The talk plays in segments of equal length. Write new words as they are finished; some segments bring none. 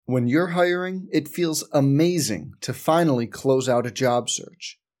When you're hiring, it feels amazing to finally close out a job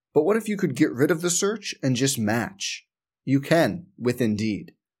search. But what if you could get rid of the search and just match? You can with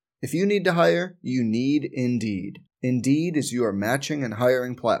Indeed. If you need to hire, you need Indeed. Indeed is your matching and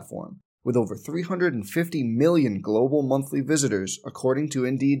hiring platform. With over 350 million global monthly visitors, according to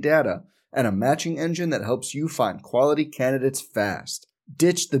Indeed data, and a matching engine that helps you find quality candidates fast.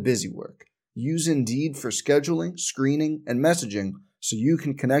 Ditch the busy work. Use Indeed for scheduling, screening, and messaging so you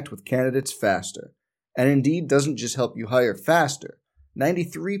can connect with candidates faster. And Indeed doesn't just help you hire faster.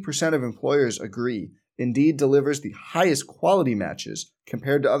 93% of employers agree Indeed delivers the highest quality matches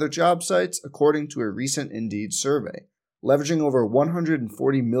compared to other job sites, according to a recent Indeed survey. Leveraging over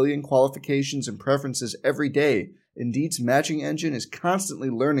 140 million qualifications and preferences every day, Indeed's matching engine is constantly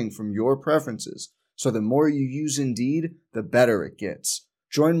learning from your preferences. So the more you use Indeed, the better it gets.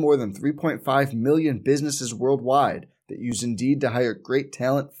 Join more than 3.5 million businesses worldwide that use Indeed to hire great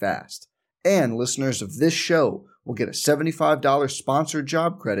talent fast. And listeners of this show will get a $75 sponsored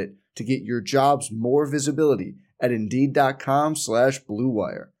job credit to get your jobs more visibility at Indeed.com/Blue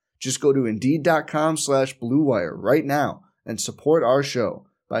Wire. Just go to Indeed.com/Blue Wire right now and support our show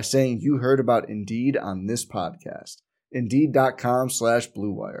by saying you heard about Indeed on this podcast.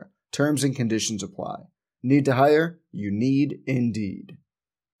 Indeed.com/Blue Wire. Terms and conditions apply. Need to hire? You need Indeed.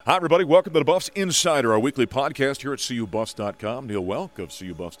 Hi, everybody. Welcome to the Buffs Insider, our weekly podcast here at CUBuffs.com. Neil Welk of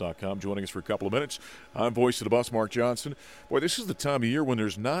CUBuffs.com joining us for a couple of minutes. I'm voice of the Buffs, Mark Johnson. Boy, this is the time of year when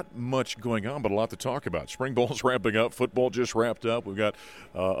there's not much going on, but a lot to talk about. Spring ball's wrapping up. Football just wrapped up. We've got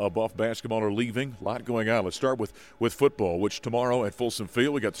a Buff basketballer leaving. A lot going on. Let's start with football, which tomorrow at Folsom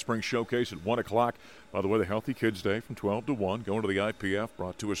Field, we got the spring showcase at 1 o'clock. By the way, the Healthy Kids Day from 12 to 1, going to the IPF,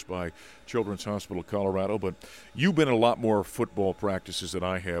 brought to us by Children's Hospital Colorado. But you've been in a lot more football practices than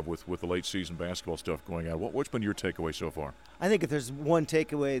I have with the late season basketball stuff going on. What's been your takeaway so far? I think if there's one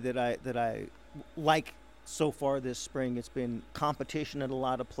takeaway that I like so far this spring, it's been competition at a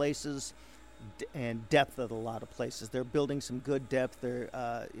lot of places and depth at a lot of places. They're building some good depth. There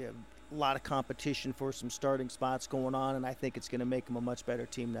a lot of competition for some starting spots going on, and I think it's going to make them a much better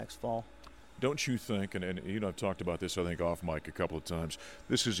team next fall. Don't you think, and you know, I've talked about this, I think, off mic a couple of times,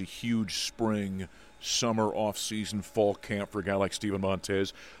 this is a huge spring, summer, off-season, fall camp for a guy like Steven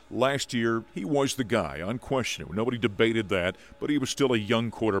Montez. Last year, he was the guy, unquestionably. Nobody debated that, but he was still a young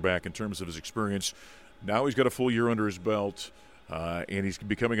quarterback in terms of his experience. Now he's got a full year under his belt, and he's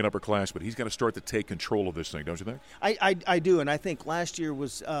becoming an upper class, but he's got to start to take control of this thing, don't you think? I do, and I think last year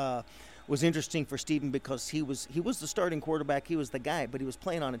was interesting for Steven because he was the starting quarterback. He was the guy, but he was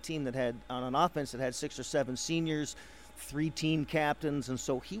playing on a team that had, on an offense that had 6 or 7 seniors, 3 team captains, and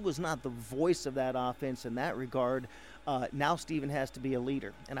so he was not the voice of that offense in that regard. Now Steven has to be a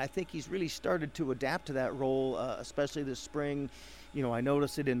leader, and I think he's really started to adapt to that role, especially this spring. You know, I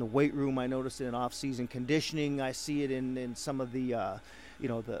noticed it in the weight room. I noticed it in off-season conditioning. I see it in some of the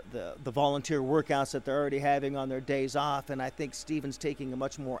the volunteer workouts that they're already having on their days off, and I think Steven's taking a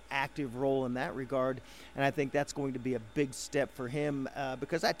much more active role in that regard, and I think that's going to be a big step for him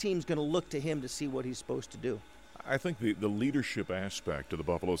because that team's going to look to him to see what he's supposed to do. I think the leadership aspect of the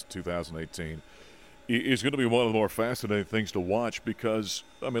Buffaloes in 2018 is going to be one of the more fascinating things to watch because,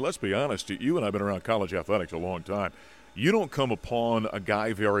 I mean, let's be honest, you and I have been around college athletics a long time. You don't come upon a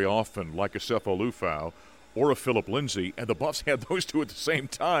guy very often like a Sefo Liufau or a Philip Lindsay, and the Buffs had those two at the same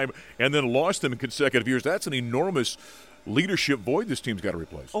time and then lost them in consecutive years. That's an enormous leadership void this team's got to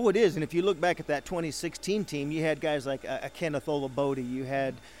replace. Oh, it is, and if you look back at that 2016 team, you had guys like Kenneth Olabode, you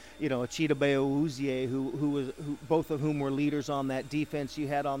had Chidobe Ouzie, who both of whom were leaders on that defense. You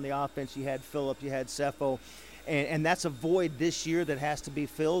had on the offense, you had Philip, you had Sefo. And that's a void this year that has to be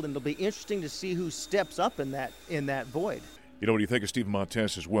filled, and it'll be interesting to see who steps up in that void. You know, when you think of Steven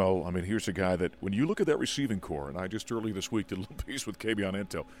Montez as well, I mean, here's a guy that, when you look at that receiving core, and I just earlier this week did a little piece with Kabion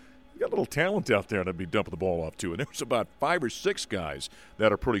Ento, you got a little talent out there to be dumping the ball off to, and there's about 5 or 6 guys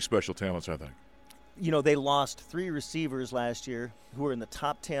that are pretty special talents, I think. You know, they lost 3 receivers last year who were in the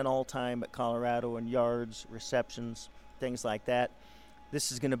top 10 all-time at Colorado in yards, receptions, things like that.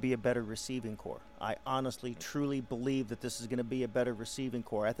 This is going to be a better receiving core. I honestly, truly believe that this is going to be a better receiving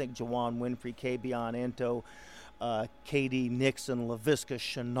core. I think Juwann Winfree, Kabion Ento, K.D. Nixon, Laviska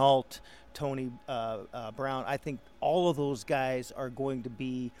Shenault, Tony Brown, I think all of those guys are going to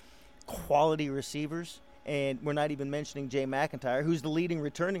be quality receivers. And we're not even mentioning Jay McIntyre, who's the leading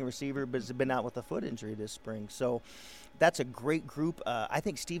returning receiver but has been out with a foot injury this spring. So that's a great group. I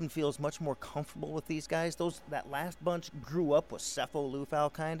think Steven feels much more comfortable with these guys. That last bunch grew up with Sefo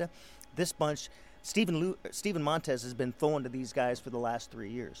Liufau, kind of. This bunch, Steven Montez has been throwing to these guys for the last 3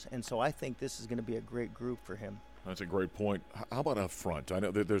 years. And so I think this is going to be a great group for him. That's a great point. How about up front? I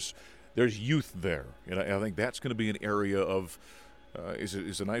know that there's youth there, and I think that's going to be an area of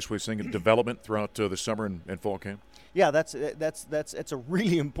is a nice way of saying it, development throughout the summer and fall camp. Yeah, that's a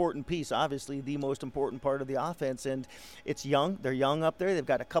really important piece. Obviously, the most important part of the offense, and it's young. They're young up there. They've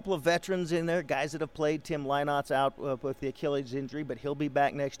got a couple of veterans in there, guys that have played. Tim Lynott's out with the Achilles injury, but he'll be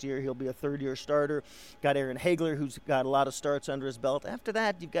back next year. He'll be a third-year starter. Got Aaron Hagler, who's got a lot of starts under his belt. After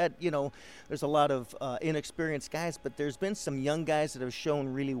that, you've got there's a lot of inexperienced guys, but there's been some young guys that have shown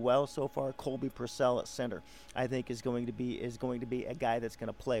really well so far. Colby Purcell at center, I think, is going to be a guy that's going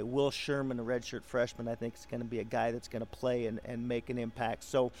to play. Will Sherman, a redshirt freshman, I think is going to be a guy that's going to play and make an impact.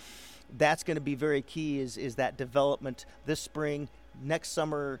 So that's going to be very key is that development this spring, next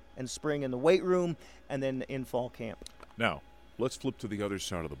summer and spring in the weight room, and then in fall camp. Now, let's flip to the other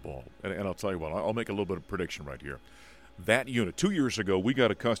side of the ball. And I'll tell you what, I'll make a little bit of prediction right here. That unit, 2 years ago, we got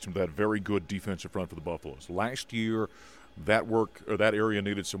accustomed to that very good defensive front for the Buffaloes. Last year, that area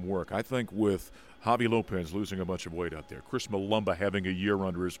needed some work. I think with Javi Lopez losing a bunch of weight out there, Chris Malumba having a year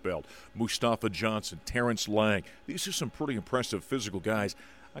under his belt, Mustafa Johnson, Terrence Lang, these are some pretty impressive physical guys.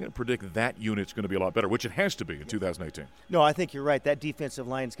 I'm going to predict that unit's going to be a lot better, which it has to be in 2018. No, I think you're right. That defensive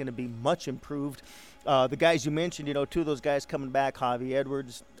line is going to be much improved. The guys you mentioned, two of those guys coming back, Javi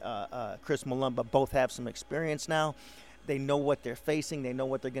Edwards, Chris Malumba, both have some experience now. They know what they're facing. They know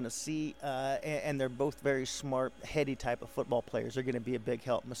what they're going to see, and they're both very smart, heady type of football players. They're going to be a big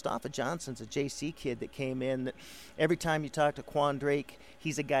help. Mustafa Johnson's a JC kid that came in. That every time you talk to Quan Drake,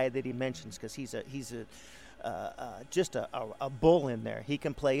 he's a guy that he mentions because he's just a bull in there. He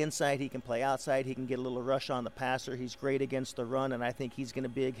can play inside. He can play outside. He can get a little rush on the passer. He's great against the run, and I think he's going to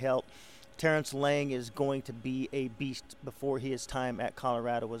be a big help. Terrence Lang is going to be a beast before his time at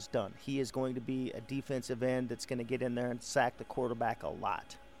Colorado was done. He is going to be a defensive end that's going to get in there and sack the quarterback a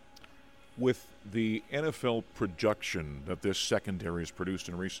lot. With the NFL production that this secondary has produced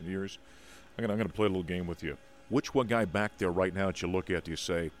in recent years, I'm going to play a little game with you. Which one guy back there right now that you look at, do you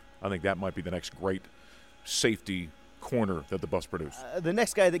say, I think that might be the next great safety corner that the Buffs produce? The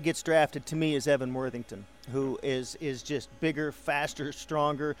next guy that gets drafted to me is Evan Worthington, who is just bigger, faster,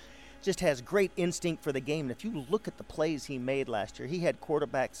 stronger, just has great instinct for the game. And if you look at the plays he made last year, he had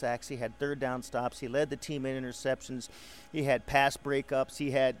quarterback sacks, he had third down stops, he led the team in interceptions, he had pass breakups, he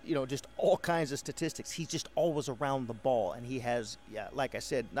had, just all kinds of statistics. He's just always around the ball, and he has, like I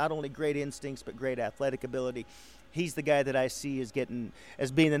said, not only great instincts but great athletic ability. He's the guy that I see as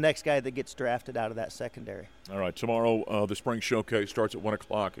being the next guy that gets drafted out of that secondary. All right, tomorrow the spring showcase starts at 1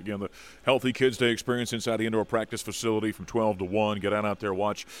 o'clock. Again, the Healthy Kids Day experience inside the indoor practice facility from 12 to 1. Get out there,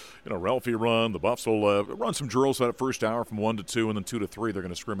 watch Ralphie run. The Buffs will run some drills that first hour from 1 to 2, and then 2 to 3 they're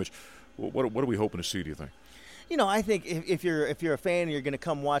going to scrimmage. What are we hoping to see, do you think? I think if you're a fan and you're going to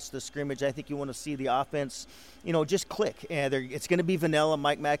come watch the scrimmage, I think you want to see the offense, just click. It's going to be vanilla.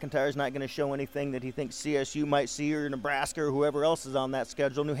 Mike McIntyre's not going to show anything that he thinks CSU might see, or Nebraska, or whoever else is on that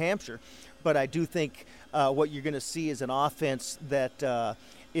schedule, New Hampshire. But I do think what you're going to see is an offense that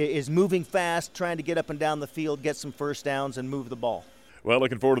is moving fast, trying to get up and down the field, get some first downs, and move the ball. Well,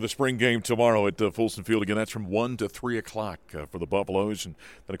 looking forward to the spring game tomorrow at Folsom Field. Again, that's from 1 to 3 o'clock for the Buffaloes. And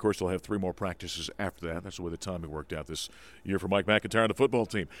then, of course, they'll have 3 more practices after that. That's the way the timing worked out this year for Mike McIntyre and the football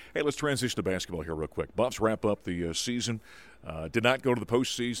team. Hey, let's transition to basketball here real quick. Buffs wrap up the season. Did not go to the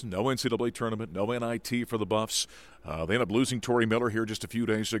postseason. No NCAA tournament. No NIT for the Buffs. They ended up losing Torrey Miller here just a few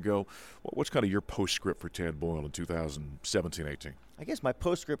days ago. What's kind of your postscript for Tad Boyle in 2017-18? I guess my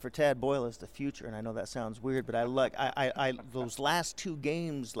postscript for Tad Boyle is the future, and I know that sounds weird, but I those last 3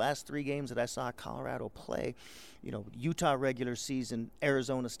 games that I saw Colorado play, Utah regular season,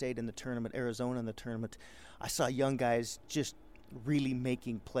 Arizona State in the tournament, Arizona in the tournament, I saw young guys just really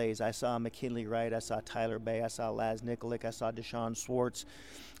making plays. I saw McKinley Wright, I saw Tyler Bay, I saw Laz Nikolic, I saw Deshaun Schwartz,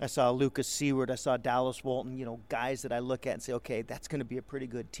 I saw Lucas Seward, I saw Dallas Walton, guys that I look at and say, okay, that's going to be a pretty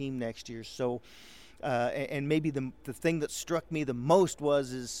good team next year. So and maybe the thing that struck me the most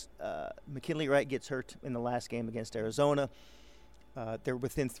was McKinley Wright gets hurt in the last game against Arizona. They're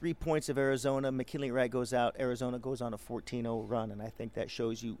within 3 points of Arizona. McKinley Wright goes out. Arizona goes on a 14-0 run, and I think that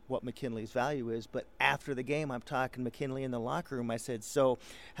shows you what McKinley's value is. But after the game, I'm talking McKinley in the locker room. I said, so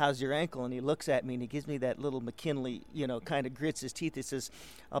how's your ankle? And he looks at me, and he gives me that little McKinley, kind of grits his teeth. He says,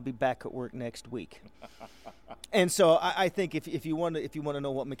 I'll be back at work next week. And so I think if you want to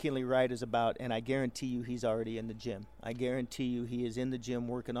know what McKinley Wright is about, and I guarantee you he's already in the gym. I guarantee you he is in the gym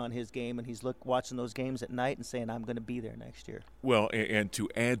working on his game, and he's watching those games at night and saying, I'm going to be there next year. Well, and to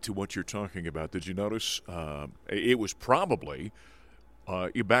add to what you're talking about, did you notice it was probably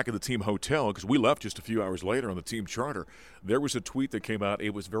back at the team hotel, because we left just a few hours later on the team charter, there was a tweet that came out.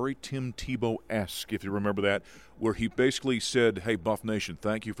 It was very Tim Tebow-esque, if you remember that, where he basically said, hey, Buff Nation,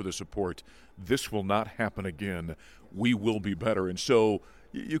 thank you for the support. This will not happen again. We will be better. And so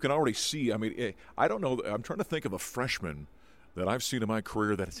you can already see, I mean, I don't know. I'm trying to think of a freshman that I've seen in my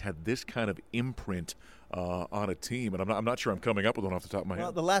career that has had this kind of imprint on a team. And I'm not sure I'm coming up with one off the top of my head.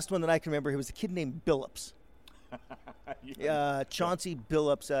 Well, the last one that I can remember, he was a kid named Billups. Chauncey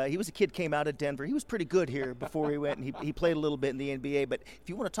Billups. He was a kid, came out of Denver. He was pretty good here before he went, and he played a little bit in the NBA. But if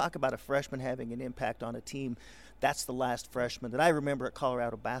you want to talk about a freshman having an impact on a team, that's the last freshman that I remember at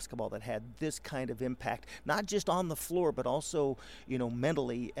Colorado basketball that had this kind of impact, not just on the floor, but also,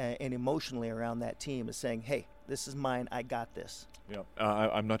 mentally and emotionally around that team, is saying, hey, this is mine. I got this. Yeah,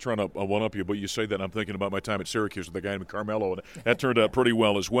 I'm not trying to one-up you, but you say that, and I'm thinking about my time at Syracuse with the guy named Carmelo, and that turned out pretty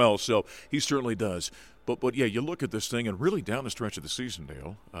well as well. So he certainly does. But yeah, you look at this thing, and really down the stretch of the season,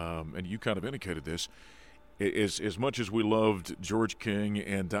 Dale, and you kind of indicated this, as much as we loved George King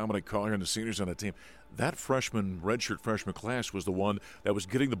and Dominic Collier and the seniors on the team, that redshirt freshman class was the one that was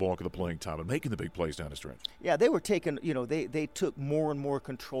getting the bulk of the playing time and making the big plays down the stretch. Yeah, they were taking, they took more and more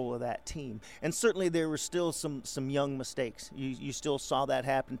control of that team. And certainly there were still some young mistakes. You still saw that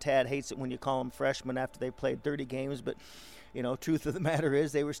happen. Tad hates it when you call them freshmen after they played 30 games, but truth of the matter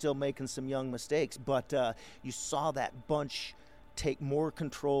is they were still making some young mistakes. But you saw that bunch take more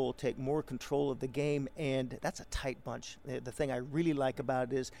control of the game, and that's a tight bunch. The thing I really like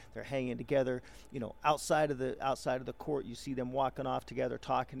about it is they're hanging together. Outside of the court, you see them walking off together,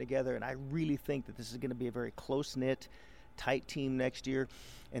 talking together, and I really think that this is going to be a very close-knit, tight team next year.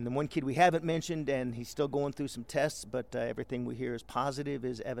 And the one kid we haven't mentioned, and he's still going through some tests, but everything we hear is positive,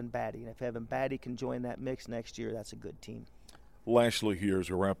 is Evan Batty. And if Evan Batty can join that mix next year, that's a good team. Lastly, here as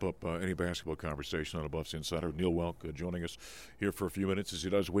we wrap up any basketball conversation on a Buffs Insider, Neil Welk joining us here for a few minutes as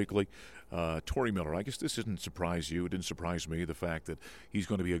he does weekly. Torrey Miller, I guess this didn't surprise you. It didn't surprise me, the fact that he's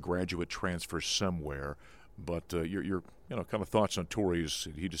going to be a graduate transfer somewhere. But your kind of thoughts on Torrey as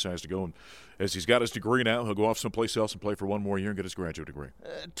he decides to go, and as he's got his degree now, he'll go off someplace else and play for one more year and get his graduate degree.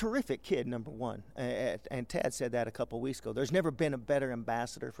 Terrific kid, number one. And Tad said that a couple of weeks ago. There's never been a better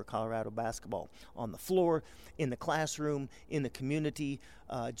ambassador for Colorado basketball on the floor, in the classroom, in the community.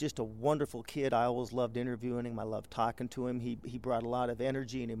 Just a wonderful kid. I always loved interviewing him. I loved talking to him. He brought a lot of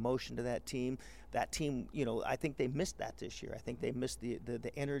energy and emotion to that team. That team, I think they missed that this year. I think they missed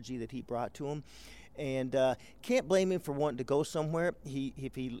the energy that he brought to them. And can't blame him for wanting to go somewhere.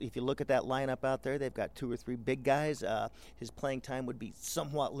 If you look at that lineup out there, they've got 2 or 3 big guys. His playing time would be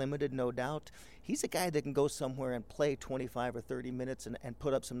somewhat limited, no doubt. He's a guy that can go somewhere and play 25 or 30 minutes and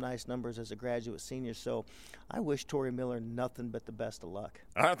put up some nice numbers as a graduate senior. So I wish Torrey Miller nothing but the best of luck.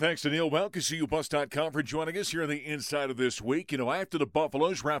 All right, thanks to Neil Welk, CUBus.com, for joining us here on the Inside of this week. After the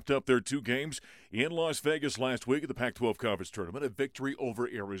Buffaloes wrapped up their 2 games in Las Vegas last week at the Pac-12 Conference Tournament, a victory over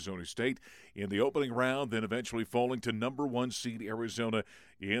Arizona State in the opening round, then eventually falling to number 1 seed Arizona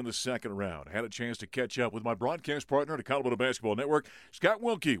in the second round. Had a chance to catch up with my broadcast partner at the Colorado Basketball Network, Scott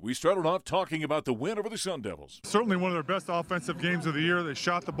Wilkie. We started off talking about the win over the Sun Devils. Certainly one of their best offensive games of the year. They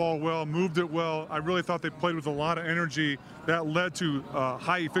shot the ball well, moved it well. I really thought they played with a lot of energy that led to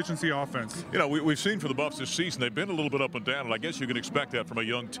high-efficiency offense. We've seen for the Buffs this season, they've been a little bit up and down, and I guess you can expect that from a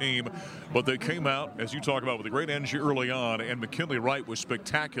young team. But they came out, as you talk about, with a great energy early on, and McKinley Wright was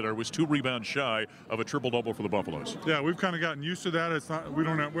spectacular, was 2 rebounds shy of a triple-double for the Buffaloes. Yeah, we've kind of gotten used to that. It's not we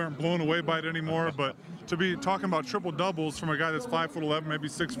aren't blown away by it anymore, but to be talking about triple-doubles from a guy that's 5'11", maybe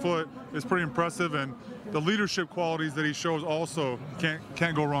 6 foot, is pretty impressive, and the leadership qualities that he shows also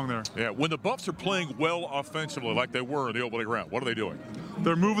can't go wrong there. Yeah, when the Buffs are playing well offensively like they were in the opening round, what are they doing?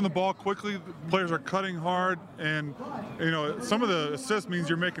 They're moving the ball quickly. Players are cutting hard, and some of the assists means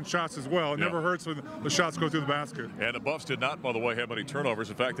you're making shots as well. It never hurts when the shots go through the basket. And the Buffs did not, by the way, have many turnovers.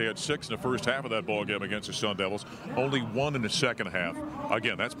 In fact, they had 6 in the first half of that ball game against the Sun Devils, only 1 in the second half.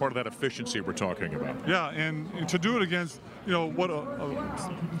 Again, that's part of that efficiency we're talking about. Yeah, and to do it against what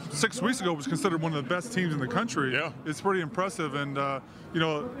 6 weeks ago was considered one of the best teams in the country, it's pretty impressive. And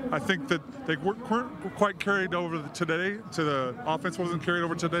I think that they weren't quite carried over today. The offense wasn't carried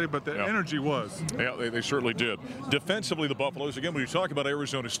over today, but the energy was. Yeah, they certainly did. Defensively, the Buffaloes, again, when you talk about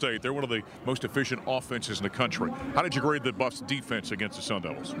Arizona State, they're one of the most efficient offenses in the country. How did you grade the Buffs' defense against the Sun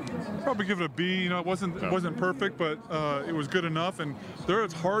Devils? Probably give it a B. It wasn't perfect, but it was good enough. And they're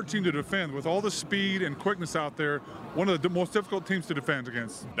a hard team to defend with all the speed and quickness out there. One of the most difficult teams to defend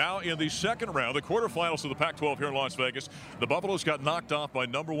against. Now in the second round, the quarterfinals of the Pac-12 here in Las Vegas, the Buffaloes got knocked off by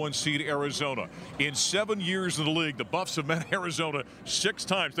number 1 seed Arizona. In 7 years in the league, the Buffs have met Arizona 6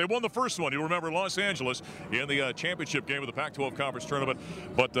 times. They won the first one. You'll remember Los Angeles in the championship game of the Pac-12 Conference Tournament,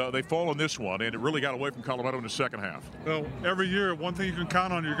 but they fall in this one, and it really got away from Colorado in the second half. Well, every year, one thing you can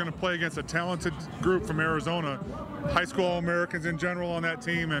count on, you're going to play against a talented group from Arizona. High school All-Americans in general on that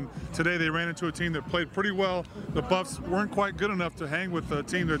team, and today they ran into a team that played pretty well. The Buffs weren't quite good enough to hang with a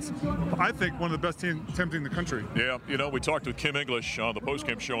team that's, I think, one of the best teams in the country. Yeah, we talked with Kim English on the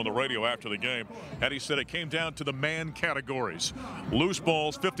postgame show on the radio after the game, and he said it came down to the man categories. Loose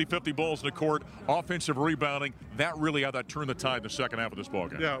balls, 50-50 balls in the court, offensive rebounding. That really how that turned the tide in the second half of this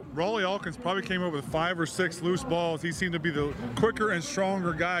ballgame. Yeah, Raleigh Alkins probably came up with 5 or 6 loose balls. He seemed to be the quicker and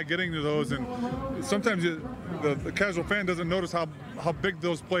stronger guy getting to those, and sometimes the casual fan doesn't notice how big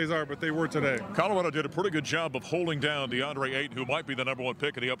those plays are, but they were today. Colorado did a pretty good job of holding down DeAndre Ayton, who might be the #1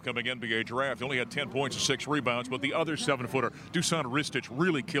 pick in the upcoming NBA draft. He only had 10 points and 6 rebounds, but the other 7-footer, Dusan Ristic,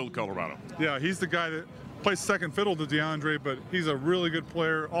 really killed Colorado. Yeah, he's the guy that plays second fiddle to DeAndre, but he's a really good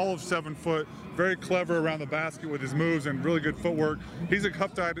player, all of 7 foot, very clever around the basket with his moves and really good footwork. He's a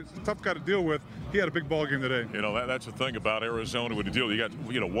tough guy to deal with. He had a big ball game today. That's the thing about Arizona with the deal. You got,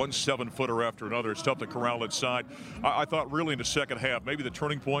 one 7-footer after another. It's tough to corral inside. I thought really in the second half, maybe the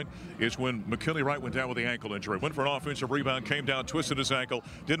turning point is when McKinley Wright went down with the ankle injury. Went for an offensive rebound, came down, twisted his ankle,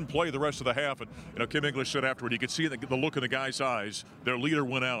 didn't play the rest of the half. And, Kim English said afterward, you could see the look in the guy's eyes. Their leader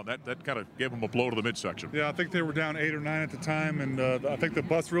went out. That kind of gave him a blow to the midsection. Yeah, I think they were down 8 or 9 at the time, and I think the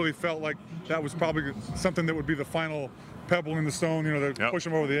Buffs really felt like that was probably something that would be the final pebble in the stone, to push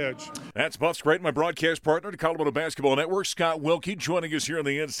them over the edge. That's Buffs Great, my broadcast partner, the Colorado Basketball Network, Scott Wilkie, joining us here on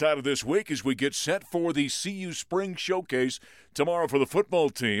the inside of this week as we get set for the CU Spring Showcase tomorrow for the football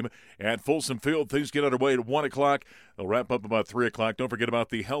team at Folsom Field. Things get underway at 1 o'clock. They'll wrap up about 3 o'clock. Don't forget about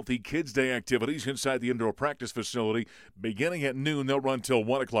the Healthy Kids Day activities inside the indoor practice facility. Beginning at noon, they'll run till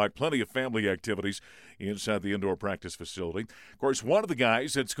 1 o'clock. Plenty of family activities inside the indoor practice facility. Of course, one of the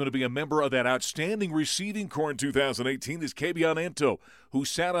guys that's going to be a member of that outstanding receiving corps in 2018 is Kabion Anto, who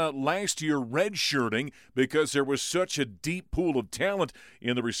sat out last year redshirting because there was such a deep pool of talent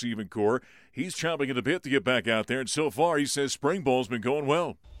in the receiving corps. He's chomping at the bit to get back out there, and so far he says spring ball's been going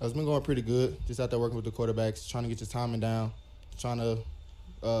well. It's been going pretty good. Just out there working with the quarterbacks, trying to get your timing down, trying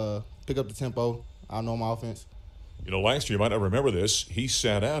to pick up the tempo out on my offense. Last year, you might not remember this, he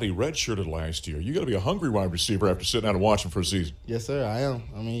sat out. He redshirted last year. You got to be a hungry wide receiver after sitting out and watching for a season. Yes, sir, I am.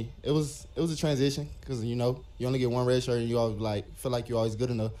 I mean, it was a transition because, you only get one red shirt and you always feel like you're always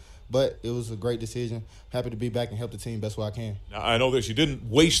good enough. But it was a great decision. Happy to be back and help the team best way I can. Now, I know this. You didn't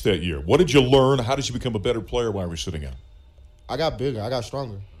waste that year. What did you learn? How did you become a better player while you were sitting out? I got bigger. I got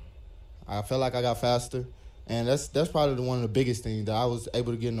stronger. I felt like I got faster. And that's probably one of the biggest things, that I was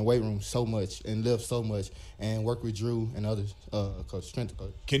able to get in the weight room so much and lift so much and work with Drew and others, strength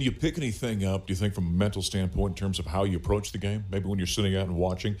coach. Can you pick anything up, do you think, from a mental standpoint in terms of how you approach the game? Maybe when you're sitting out and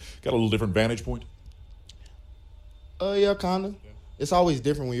watching, got a little different vantage point? Yeah, kind of. Yeah. It's always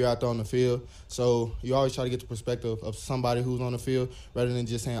different when you're out there on the field. So you always try to get the perspective of somebody who's on the field rather than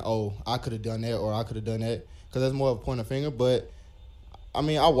just saying, oh, I could have done that or I could have done that, because that's more of a point of finger. But, I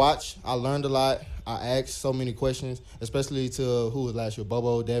mean, I watched. I learned a lot. I asked so many questions, especially to who was last year,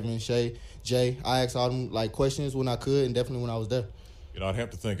 Bobo, Devin, Shay, Jay. I asked all them questions when I could, and definitely when I was there. I'd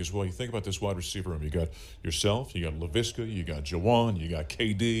have to think as well. You think about this wide receiver room. You got yourself, you got Laviska, you got Jawan, you got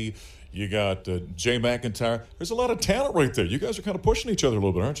KD, you got Jay McIntyre. There's a lot of talent right there. You guys are kind of pushing each other a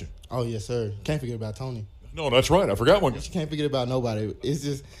little bit, aren't you? Oh, yes, sir. Can't forget about Tony. No, that's right. I forgot one. You can't forget about nobody.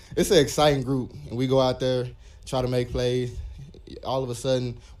 It's an exciting group, and we go out there, try to make plays. All of a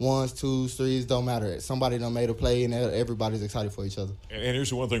sudden, 1s, 2s, 3s, don't matter. Somebody done made a play, and everybody's excited for each other. And here's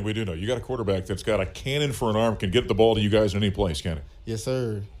the one thing we do know. You got a quarterback that's got a cannon for an arm, can get the ball to you guys in any place, can he? Yes,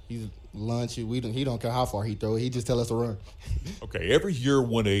 sir. He's lunchy. He don't care how far he throw. He just tell us to run. Okay, every year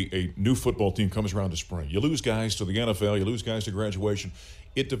when a new football team comes around the spring, you lose guys to the NFL, you lose guys to graduation.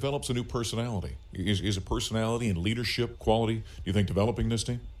 It develops a new personality. Is a personality and leadership quality, do you think, developing this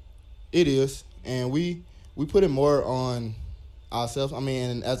team? It is, and we put it more on ourselves,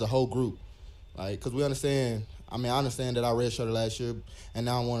 and as a whole group, because we understand. I understand that I redshirted last year, and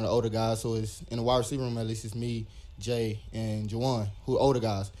now I'm one of the older guys. So it's in the wide receiver room, at least it's me, Jay, and Jawan, who are older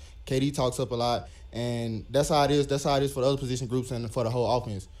guys. KD talks up a lot, and that's how it is. That's how it is for the other position groups and for the whole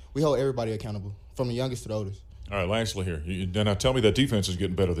offense. We hold everybody accountable, from the youngest to the oldest. All right, lastly here. Now tell me that defense is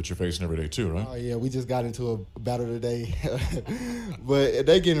getting better that you're facing every day too, right? Oh, yeah, we just got into a battle today. But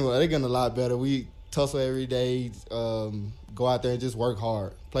they're getting a lot better. We tussle every day, go out there and just work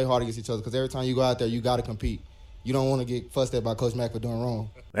hard, play hard against each other, because every time you go out there, you got to compete. you don't want to get fussed at by Coach Mack for doing wrong.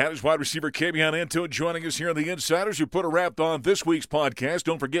 That is wide receiver Kabion Ento joining us here on the Insiders. We put a wrap on this week's podcast.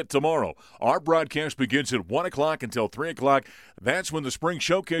 Don't forget, tomorrow, our broadcast begins at 1 o'clock until 3 o'clock. That's when the spring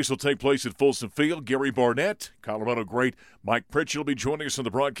showcase will take place at Folsom Field. Gary Barnett, Colorado great Mike Pritchett will be joining us on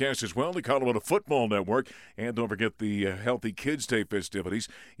the broadcast as well, the Colorado Football Network. And don't forget the Healthy Kids Day festivities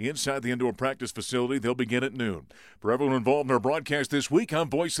inside the indoor practice facility. They'll begin at noon. For everyone involved in our broadcast this week, I'm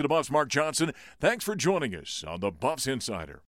Voice of the Buffs, Mark Johnson. Thanks for joining us on the Buffs Insider.